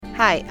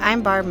Hi,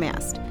 I'm Barb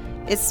Mast.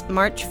 It's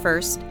March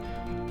 1st,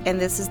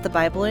 and this is the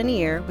Bible in a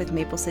Year with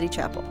Maple City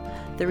Chapel.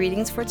 The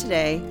readings for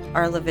today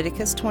are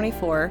Leviticus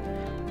 24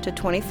 to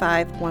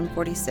 25,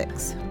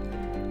 146,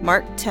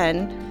 Mark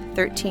 10,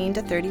 13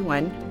 to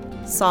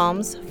 31,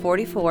 Psalms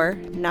 44,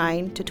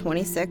 9 to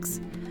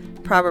 26,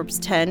 Proverbs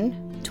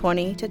 10,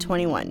 20 to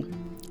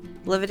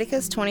 21.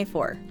 Leviticus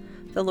 24.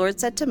 The Lord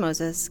said to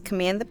Moses,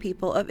 "Command the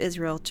people of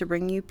Israel to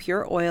bring you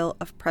pure oil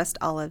of pressed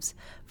olives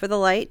for the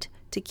light,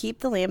 to keep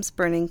the lamps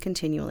burning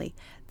continually.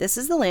 This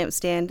is the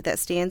lampstand that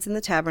stands in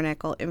the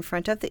tabernacle in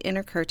front of the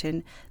inner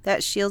curtain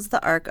that shields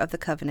the ark of the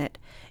covenant.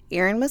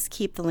 Aaron must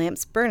keep the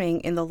lamps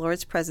burning in the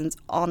Lord's presence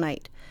all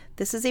night.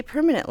 This is a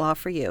permanent law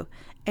for you,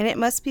 and it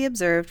must be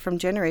observed from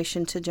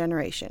generation to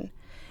generation.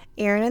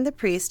 Aaron and the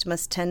priest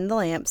must tend the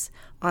lamps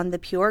on the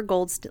pure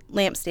gold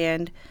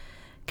lampstand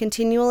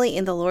continually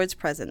in the Lord's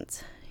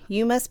presence.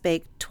 You must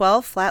bake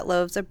 12 flat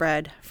loaves of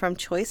bread from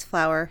choice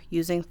flour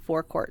using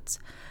 4 quarts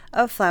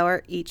of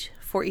flour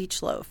for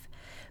each loaf.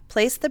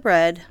 Place the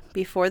bread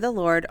before the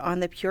Lord on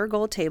the pure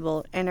gold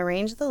table and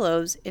arrange the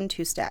loaves in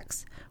 2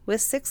 stacks,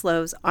 with 6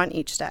 loaves on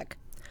each stack.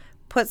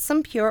 Put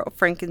some pure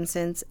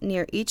frankincense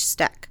near each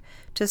stack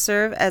to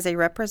serve as a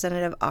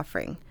representative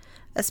offering,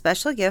 a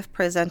special gift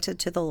presented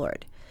to the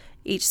Lord.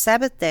 Each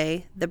Sabbath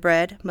day, the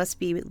bread must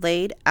be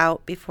laid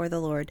out before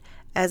the Lord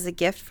as a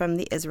gift from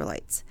the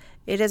Israelites.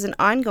 It is an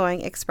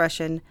ongoing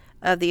expression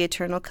of the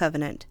eternal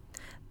covenant.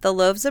 The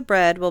loaves of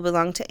bread will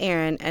belong to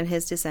Aaron and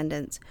his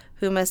descendants,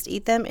 who must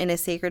eat them in a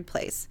sacred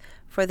place,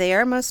 for they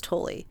are most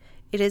holy.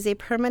 It is a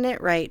permanent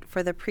right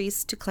for the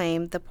priests to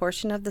claim the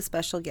portion of the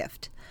special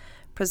gift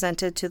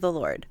presented to the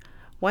Lord.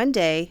 One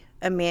day,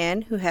 a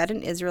man who had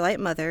an Israelite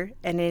mother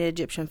and an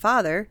Egyptian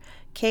father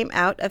came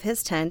out of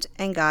his tent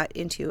and got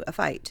into a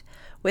fight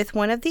with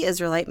one of the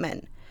Israelite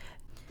men.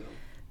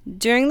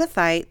 During the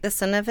fight, the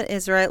son of an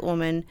Israelite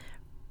woman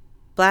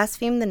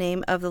blasphemed the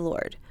name of the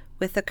Lord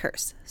with a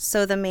curse.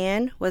 So the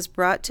man was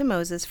brought to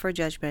Moses for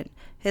judgment.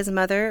 His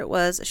mother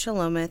was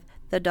Shelomith,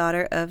 the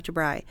daughter of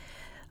Jabri,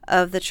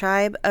 of the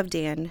tribe of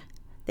Dan.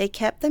 They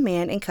kept the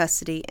man in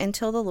custody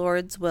until the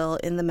Lord's will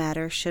in the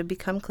matter should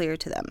become clear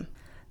to them.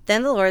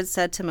 Then the Lord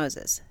said to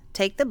Moses,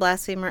 "Take the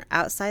blasphemer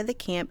outside the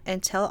camp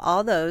and tell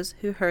all those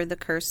who heard the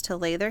curse to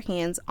lay their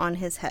hands on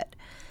his head.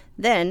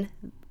 Then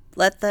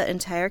let the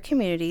entire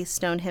community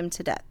stone him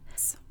to death.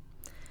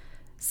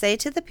 Say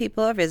to the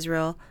people of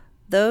Israel,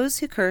 those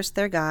who curse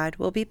their God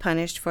will be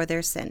punished for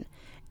their sin.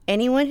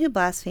 Anyone who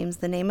blasphemes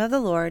the name of the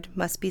Lord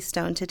must be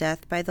stoned to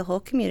death by the whole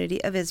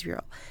community of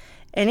Israel.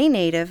 Any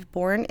native,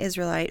 born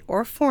Israelite,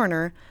 or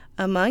foreigner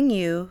among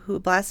you who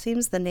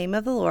blasphemes the name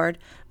of the Lord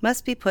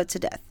must be put to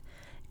death.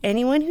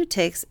 Anyone who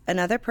takes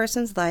another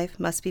person's life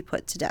must be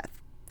put to death.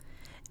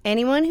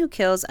 Anyone who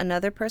kills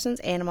another person's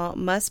animal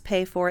must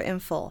pay for it in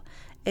full,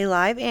 a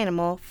live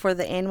animal for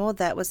the animal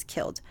that was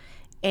killed.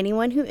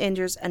 Anyone who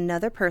injures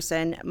another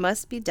person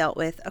must be dealt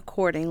with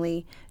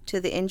accordingly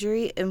to the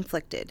injury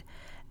inflicted.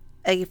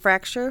 A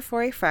fracture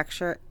for a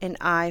fracture, an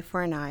eye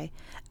for an eye,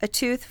 a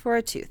tooth for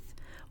a tooth.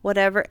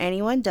 Whatever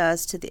anyone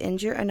does to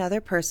injure another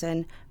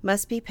person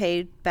must be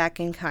paid back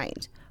in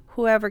kind.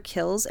 Whoever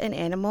kills an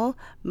animal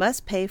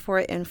must pay for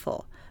it in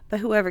full,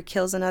 but whoever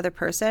kills another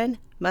person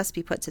must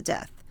be put to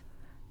death.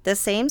 The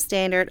same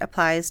standard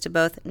applies to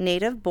both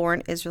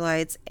native-born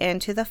Israelites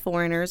and to the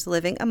foreigners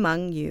living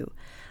among you.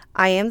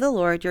 I am the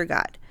Lord your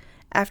God."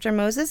 After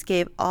Moses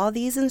gave all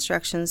these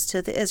instructions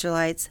to the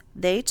Israelites,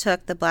 they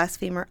took the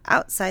blasphemer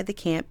outside the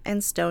camp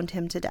and stoned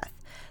him to death.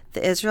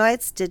 The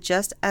Israelites did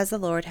just as the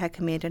Lord had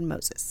commanded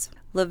Moses.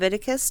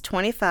 Leviticus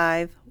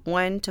 25,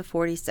 1 to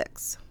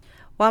 46.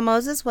 While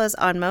Moses was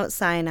on Mount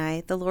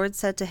Sinai, the Lord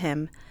said to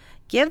him,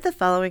 "Give the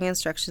following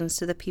instructions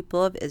to the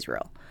people of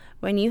Israel.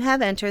 When you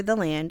have entered the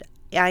land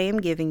I am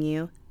giving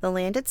you, the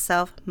land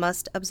itself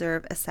must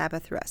observe a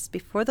Sabbath rest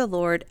before the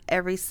Lord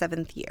every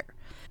 7th year.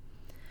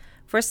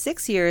 For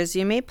 6 years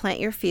you may plant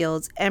your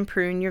fields and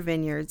prune your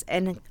vineyards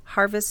and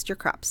harvest your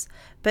crops.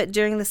 But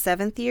during the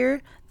 7th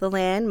year, the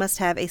land must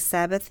have a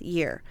Sabbath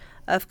year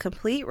of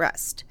complete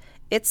rest.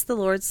 It's the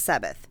Lord's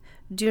Sabbath.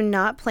 Do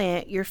not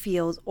plant your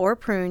fields or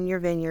prune your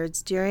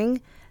vineyards during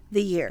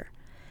the year.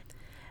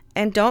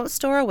 And don't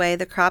store away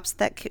the crops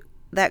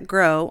that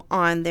grow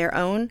on their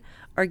own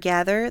or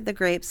gather the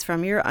grapes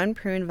from your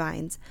unpruned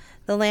vines.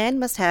 The land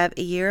must have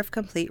a year of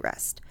complete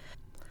rest.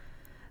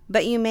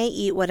 But you may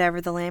eat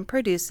whatever the land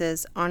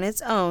produces on its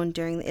own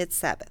during its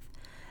Sabbath.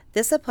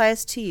 This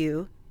applies to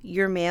you,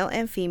 your male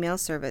and female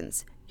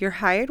servants, your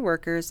hired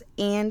workers,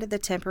 and the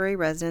temporary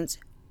residents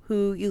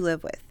who you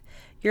live with.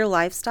 Your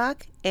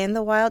livestock and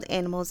the wild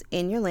animals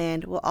in your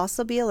land will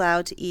also be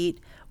allowed to eat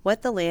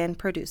what the land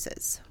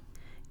produces.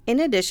 In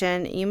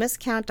addition, you must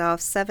count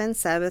off 7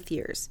 Sabbath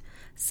years,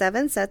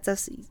 7 sets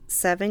of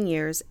 7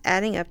 years,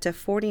 adding up to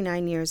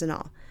 49 years in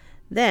all.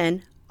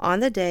 Then, on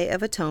the Day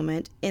of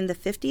Atonement, in the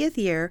 50th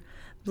year,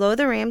 blow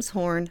the ram's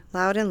horn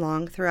loud and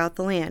long throughout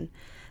the land.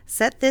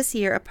 Set this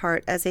year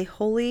apart as a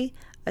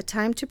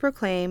time to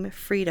proclaim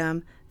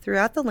freedom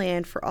throughout the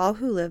land for all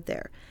who live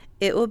there.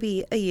 It will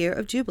be a year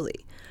of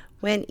jubilee.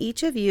 when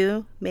each of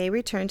you may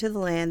return to the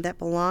land that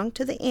belonged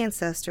to the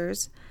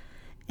ancestors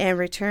and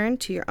return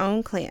to your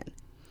own clan.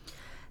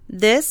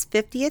 This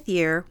 50th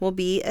year will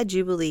be a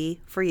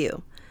jubilee for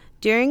you.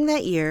 During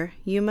that year,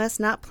 you must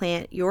not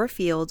plant your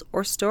fields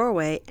or store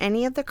away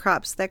any of the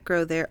crops that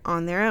grow there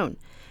on their own.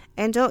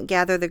 And don't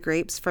gather the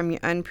grapes from your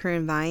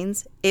unpruned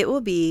vines. It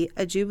will be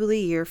a jubilee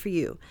year for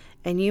you,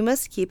 and you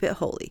must keep it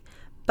holy.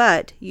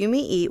 But you may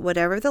eat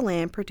whatever the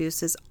land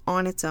produces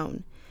on its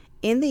own.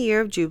 In the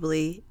year of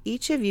jubilee,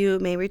 each of you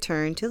may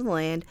return to the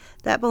land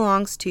that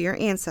belongs to your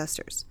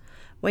ancestors.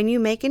 When you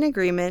make an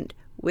agreement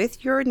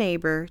with your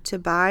neighbor to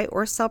buy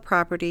or sell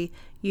property,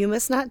 you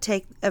must not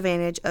take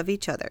advantage of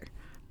each other.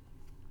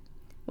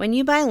 When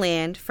you buy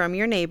land from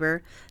your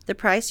neighbor, the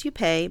price you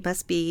pay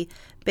must be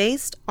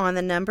based on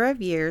the number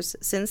of years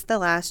since the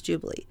last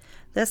jubilee.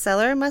 The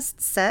seller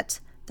must set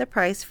the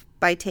price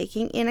by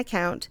taking in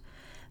account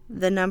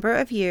the number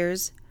of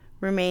years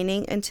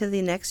remaining until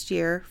the next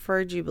year for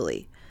a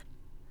jubilee.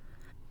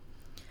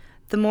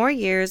 The more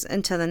years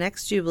until the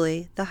next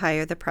jubilee, the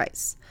higher the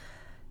price.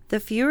 The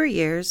fewer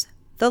years,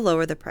 the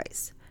lower the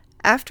price.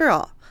 After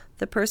all,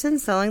 the person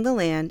selling the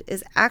land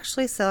is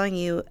actually selling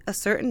you a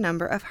certain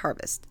number of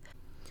harvests.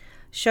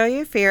 Show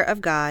your fear of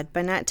God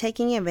by not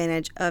taking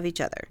advantage of each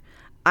other.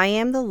 I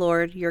am the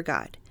Lord your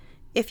God.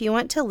 If you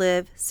want to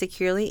live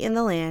securely in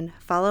the land,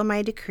 follow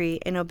my decree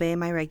and obey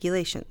my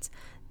regulations.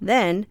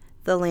 Then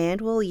the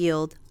land will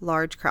yield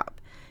large crop,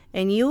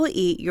 and you will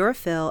eat your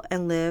fill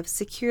and live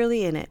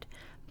securely in it.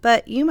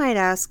 But you might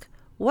ask,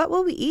 what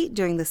will we eat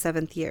during the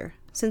 7th year,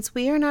 since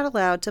we are not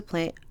allowed to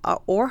plant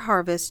or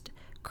harvest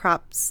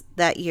crops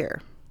that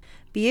year?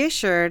 Be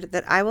assured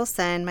that I will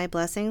send my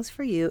blessings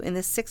for you in the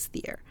 6th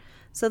year,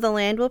 so the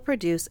land will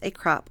produce a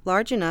crop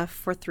large enough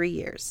for 3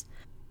 years.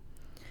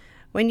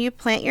 When you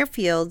plant your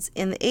fields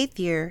in the 8th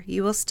year,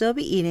 you will still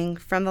be eating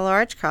from the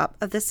large crop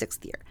of the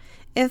 6th year.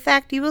 In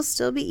fact, you will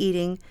still be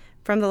eating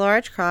from the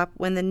large crop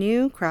when the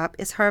new crop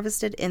is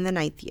harvested in the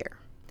 9th year.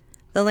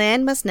 The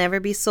land must never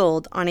be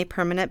sold on a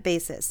permanent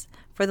basis,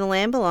 for the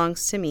land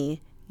belongs to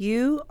me.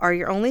 You are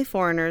your only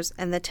foreigners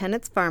and the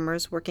tenants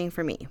farmers working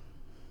for me.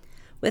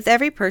 With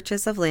every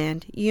purchase of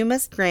land, you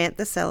must grant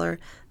the seller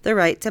the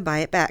right to buy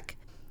it back.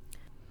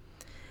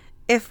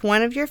 If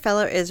one of your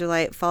fellow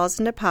Israelites falls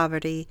into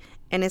poverty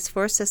and is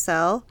forced to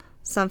sell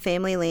some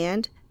family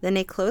land, then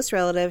a close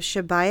relative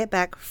should buy it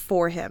back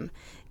for him.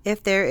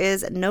 If there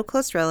is no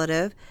close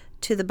relative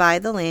to buy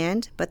the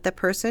land, but the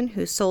person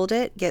who sold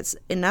it gets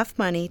enough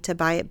money to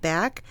buy it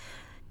back,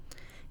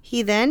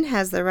 he then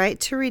has the right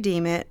to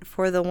redeem it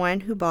for the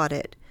one who bought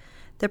it.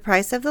 The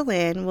price of the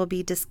land will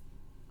be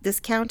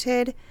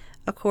discounted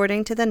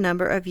according to the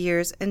number of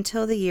years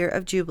until the year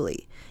of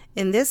Jubilee.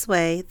 In this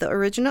way, the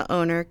original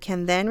owner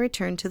can then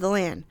return to the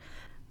land.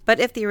 But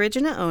if the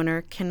original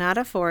owner cannot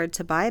afford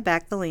to buy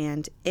back the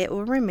land, it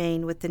will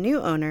remain with the new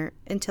owner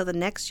until the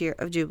next year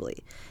of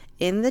Jubilee.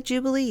 In the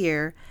Jubilee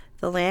year,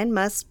 the land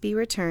must be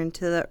returned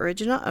to the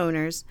original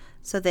owners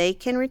so they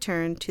can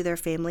return to their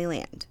family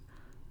land.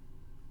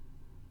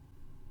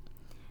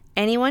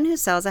 Anyone who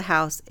sells a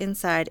house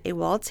inside a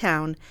walled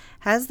town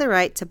has the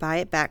right to buy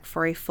it back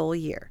for a full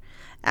year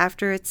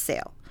after its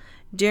sale.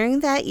 During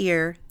that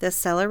year, the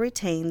seller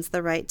retains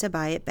the right to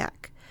buy it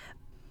back.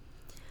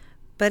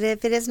 But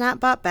if it is not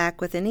bought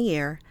back within a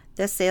year,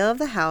 the sale of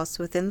the house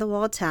within the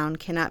walled town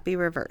cannot be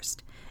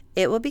reversed.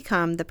 It will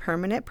become the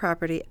permanent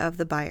property of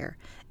the buyer.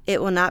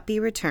 It will not be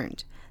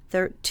returned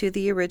to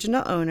the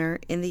original owner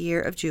in the year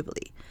of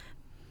Jubilee.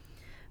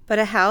 But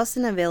a house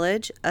in a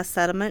village, a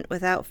settlement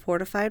without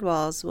fortified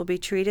walls, will be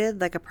treated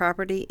like a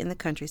property in the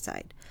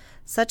countryside.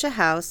 Such a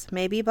house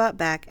may be bought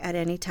back at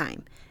any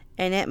time,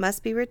 and it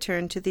must be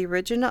returned to the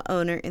original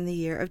owner in the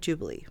year of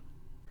Jubilee.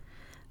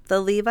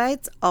 The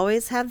Levites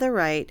always have the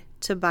right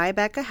to buy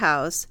back a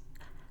house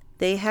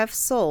they have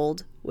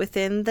sold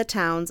within the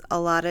towns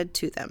allotted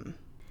to them.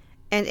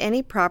 And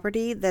any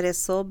property that is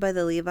sold by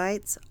the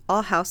Levites,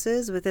 all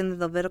houses within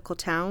the Levitical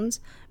towns,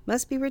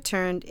 must be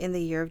returned in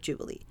the year of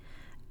Jubilee.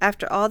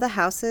 After all, the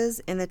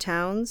houses in the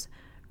towns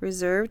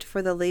reserved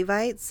for the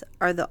Levites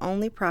are the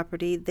only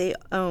property they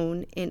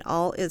own in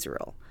all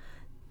Israel.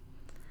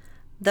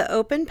 The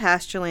open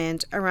pasture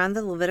land around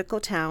the Levitical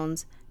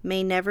towns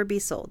may never be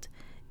sold.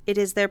 It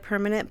is their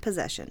permanent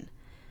possession.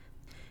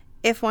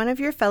 If one of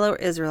your fellow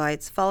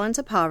Israelites fall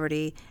into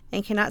poverty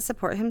and cannot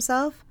support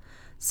himself,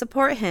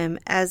 support him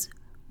as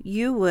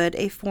you would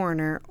a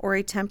foreigner or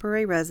a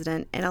temporary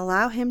resident and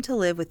allow him to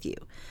live with you.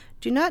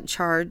 Do not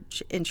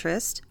charge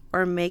interest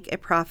or make a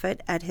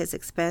profit at his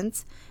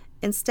expense.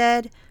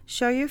 Instead,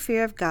 show your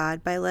fear of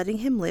God by letting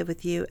him live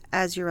with you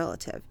as your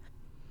relative.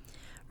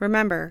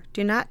 Remember,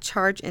 do not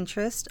charge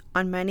interest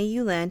on money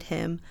you lend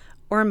him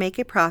or make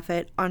a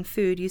profit on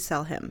food you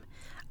sell him.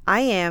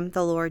 I am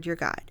the Lord your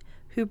God,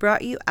 who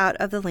brought you out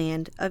of the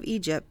land of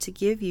Egypt to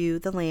give you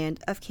the land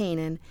of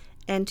Canaan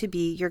and to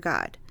be your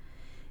God.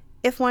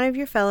 If one of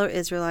your fellow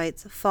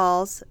Israelites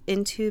falls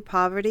into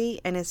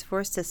poverty and is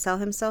forced to sell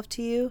himself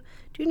to you,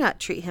 do not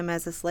treat him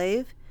as a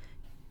slave.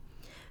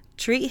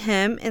 Treat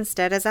him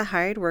instead as a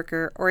hired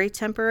worker or a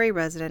temporary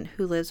resident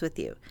who lives with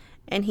you,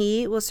 and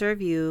he will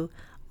serve you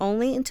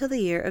only until the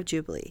year of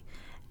Jubilee.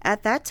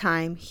 At that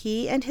time,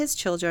 he and his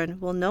children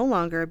will no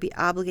longer be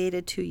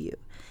obligated to you,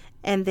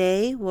 and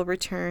they will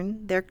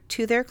return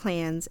to their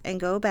clans and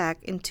go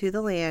back into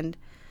the land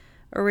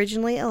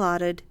originally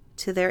allotted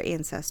to their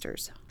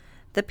ancestors.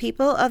 The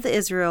people of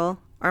Israel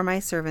are my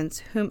servants,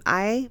 whom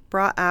I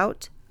brought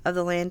out of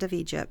the land of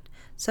Egypt,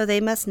 so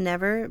they must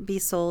never be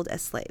sold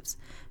as slaves.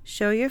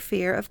 Show your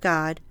fear of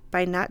God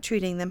by not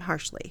treating them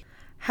harshly.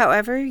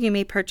 However, you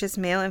may purchase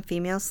male and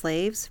female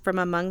slaves from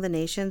among the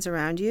nations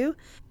around you.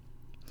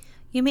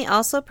 You may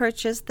also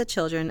purchase the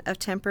children of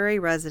temporary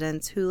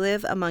residents who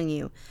live among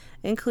you,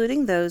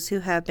 including those who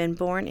have been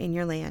born in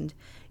your land.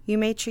 You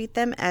may treat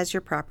them as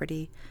your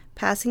property,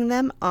 passing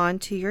them on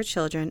to your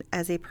children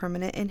as a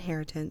permanent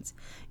inheritance.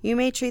 You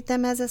may treat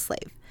them as a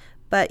slave,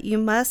 but you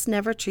must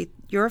never treat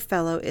your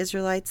fellow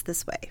Israelites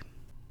this way.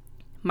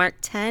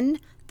 Mark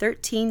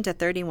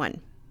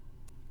 10:13-31.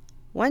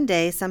 One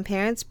day, some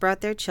parents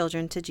brought their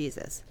children to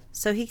Jesus,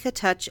 so he could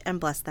touch and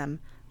bless them.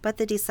 But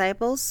the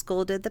disciples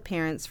scolded the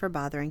parents for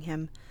bothering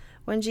him.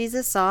 When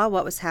Jesus saw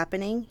what was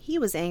happening, he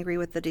was angry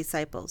with the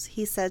disciples.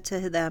 He said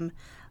to them,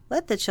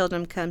 "Let the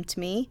children come to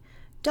me.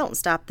 Don't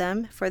stop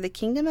them, for the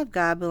kingdom of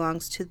God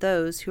belongs to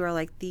those who are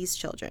like these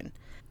children.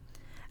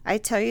 I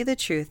tell you the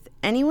truth,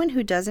 anyone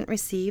who doesn't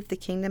receive the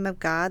kingdom of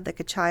God like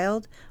a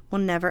child will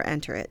never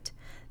enter it."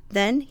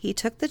 Then he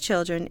took the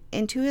children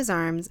into his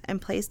arms and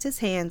placed his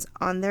hands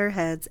on their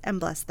heads and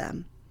blessed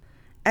them.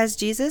 As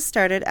Jesus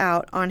started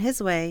out on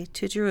his way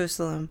to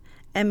Jerusalem,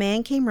 a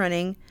man came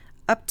running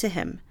up to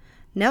him,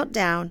 knelt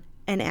down,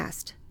 and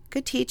asked,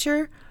 "Good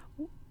teacher,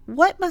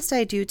 what must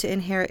I do to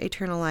inherit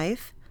eternal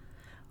life?"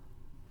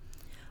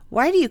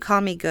 "Why do you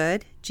call me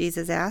good?"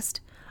 Jesus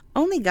asked.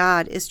 "Only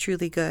God is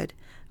truly good.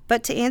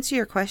 But to answer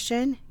your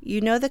question,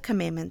 you know the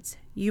commandments.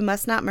 You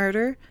must not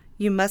murder.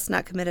 You must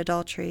not commit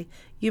adultery.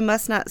 You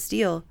must not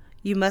steal.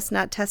 You must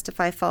not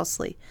testify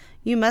falsely.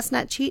 You must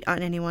not cheat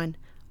on anyone.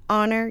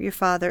 Honor your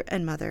father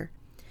and mother."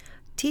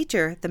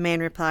 "Teacher," the man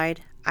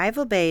replied, "I've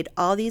obeyed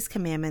all these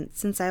commandments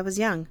since I was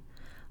young."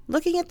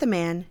 Looking at the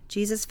man,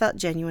 Jesus felt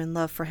genuine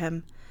love for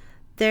him.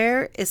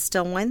 "There is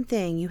still one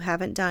thing you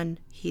haven't done,"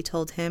 he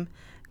told him.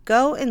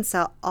 "Go and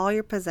sell all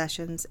your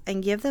possessions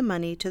and give the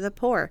money to the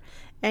poor,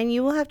 and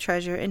you will have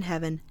treasure in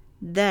heaven.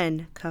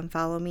 Then come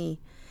follow me."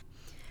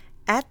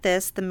 At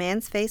this, the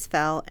man's face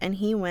fell, and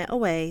he went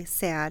away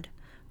sad,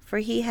 for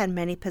he had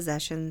many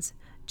possessions.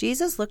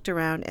 Jesus looked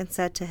around and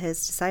said to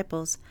his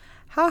disciples,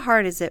 "How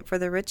hard is it for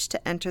the rich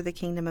to enter the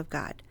kingdom of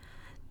God?"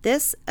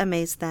 This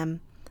amazed them.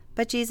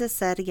 But Jesus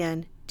said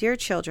again, "Dear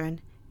children,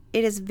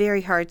 it is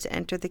very hard to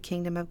enter the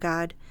kingdom of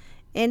God.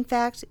 In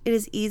fact, it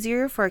is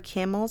easier for a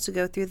camel to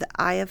go through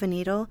the eye of a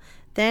needle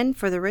than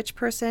for the rich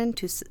person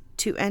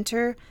to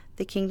enter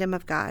the kingdom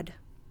of God."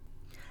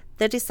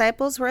 The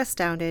disciples were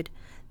astounded.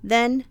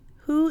 "Then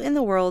who in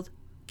the world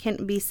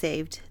can be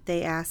saved?"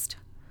 they asked.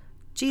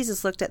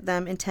 Jesus looked at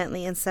them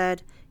intently and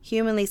said,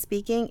 "Humanly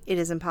speaking, it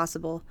is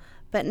impossible,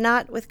 but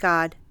not with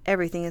God.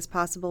 Everything is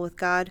possible with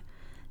God."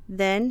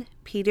 Then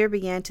Peter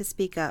began to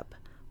speak up.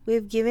 "We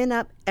have given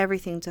up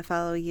everything to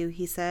follow you,"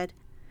 he said.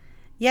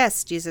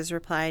 "Yes," Jesus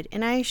replied,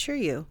 "and I assure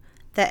you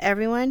that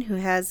everyone who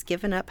has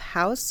given up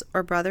house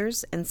or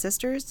brothers and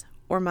sisters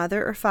or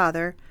mother or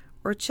father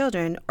or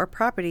children or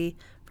property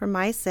for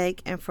my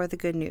sake and for the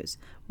good news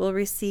will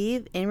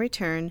receive in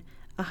return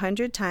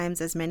 100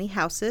 times as many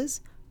houses,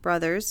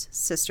 brothers,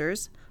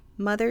 sisters,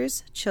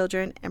 mothers,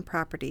 children, and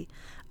property,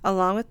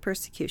 along with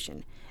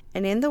persecution.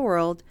 And in the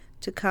world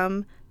to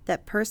come,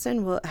 that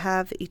person will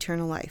have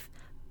eternal life.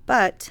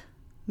 But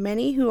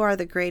many who are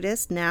the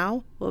greatest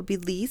now will be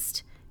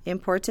least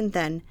important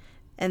then,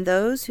 and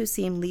those who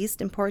seem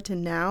least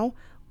important now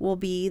will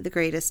be the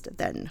greatest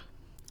then."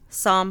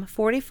 Psalm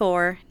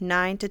 44,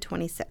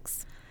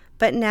 9-26.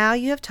 "But now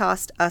you have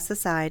tossed us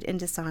aside in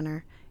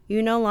dishonor.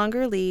 You no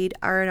longer lead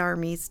our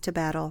armies to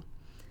battle.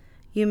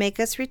 You make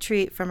us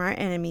retreat from our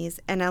enemies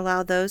and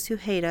allow those who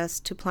hate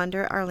us to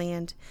plunder our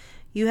land.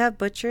 You have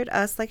butchered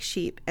us like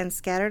sheep and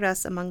scattered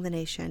us among the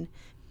nation.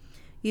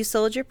 You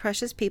sold your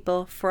precious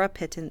people for a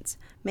pittance,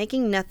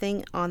 making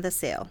nothing on the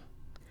sale.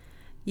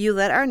 You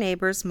let our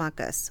neighbors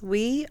mock us.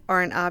 We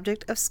are an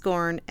object of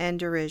scorn and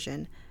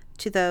derision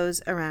to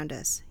those around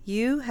us.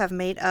 You have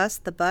made us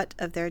the butt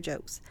of their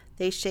jokes.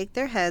 They shake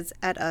their heads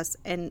at us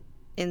in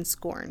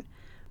scorn.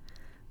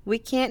 We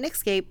can't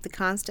escape the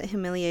constant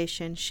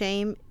humiliation.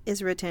 Shame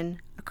is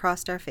written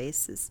across our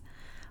faces.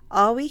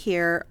 All we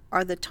hear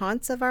are the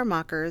taunts of our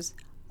mockers.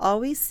 All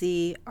we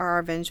see are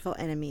our vengeful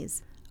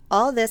enemies.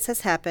 All this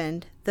has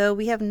happened, though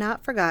we have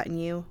not forgotten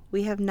you.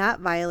 We have not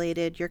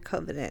violated your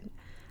covenant.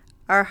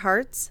 Our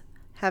hearts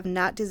have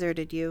not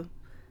deserted you.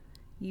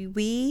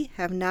 We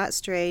have not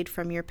strayed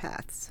from your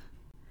paths.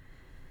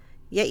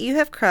 Yet you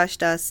have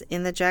crushed us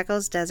in the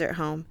jackal's desert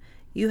home.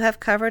 You have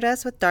covered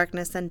us with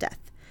darkness and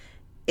death.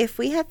 If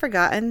we had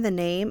forgotten the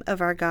name of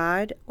our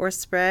God or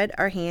spread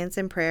our hands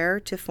in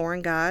prayer to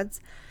foreign gods,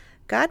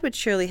 God would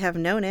surely have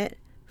known it,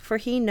 for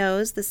he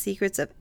knows the secrets of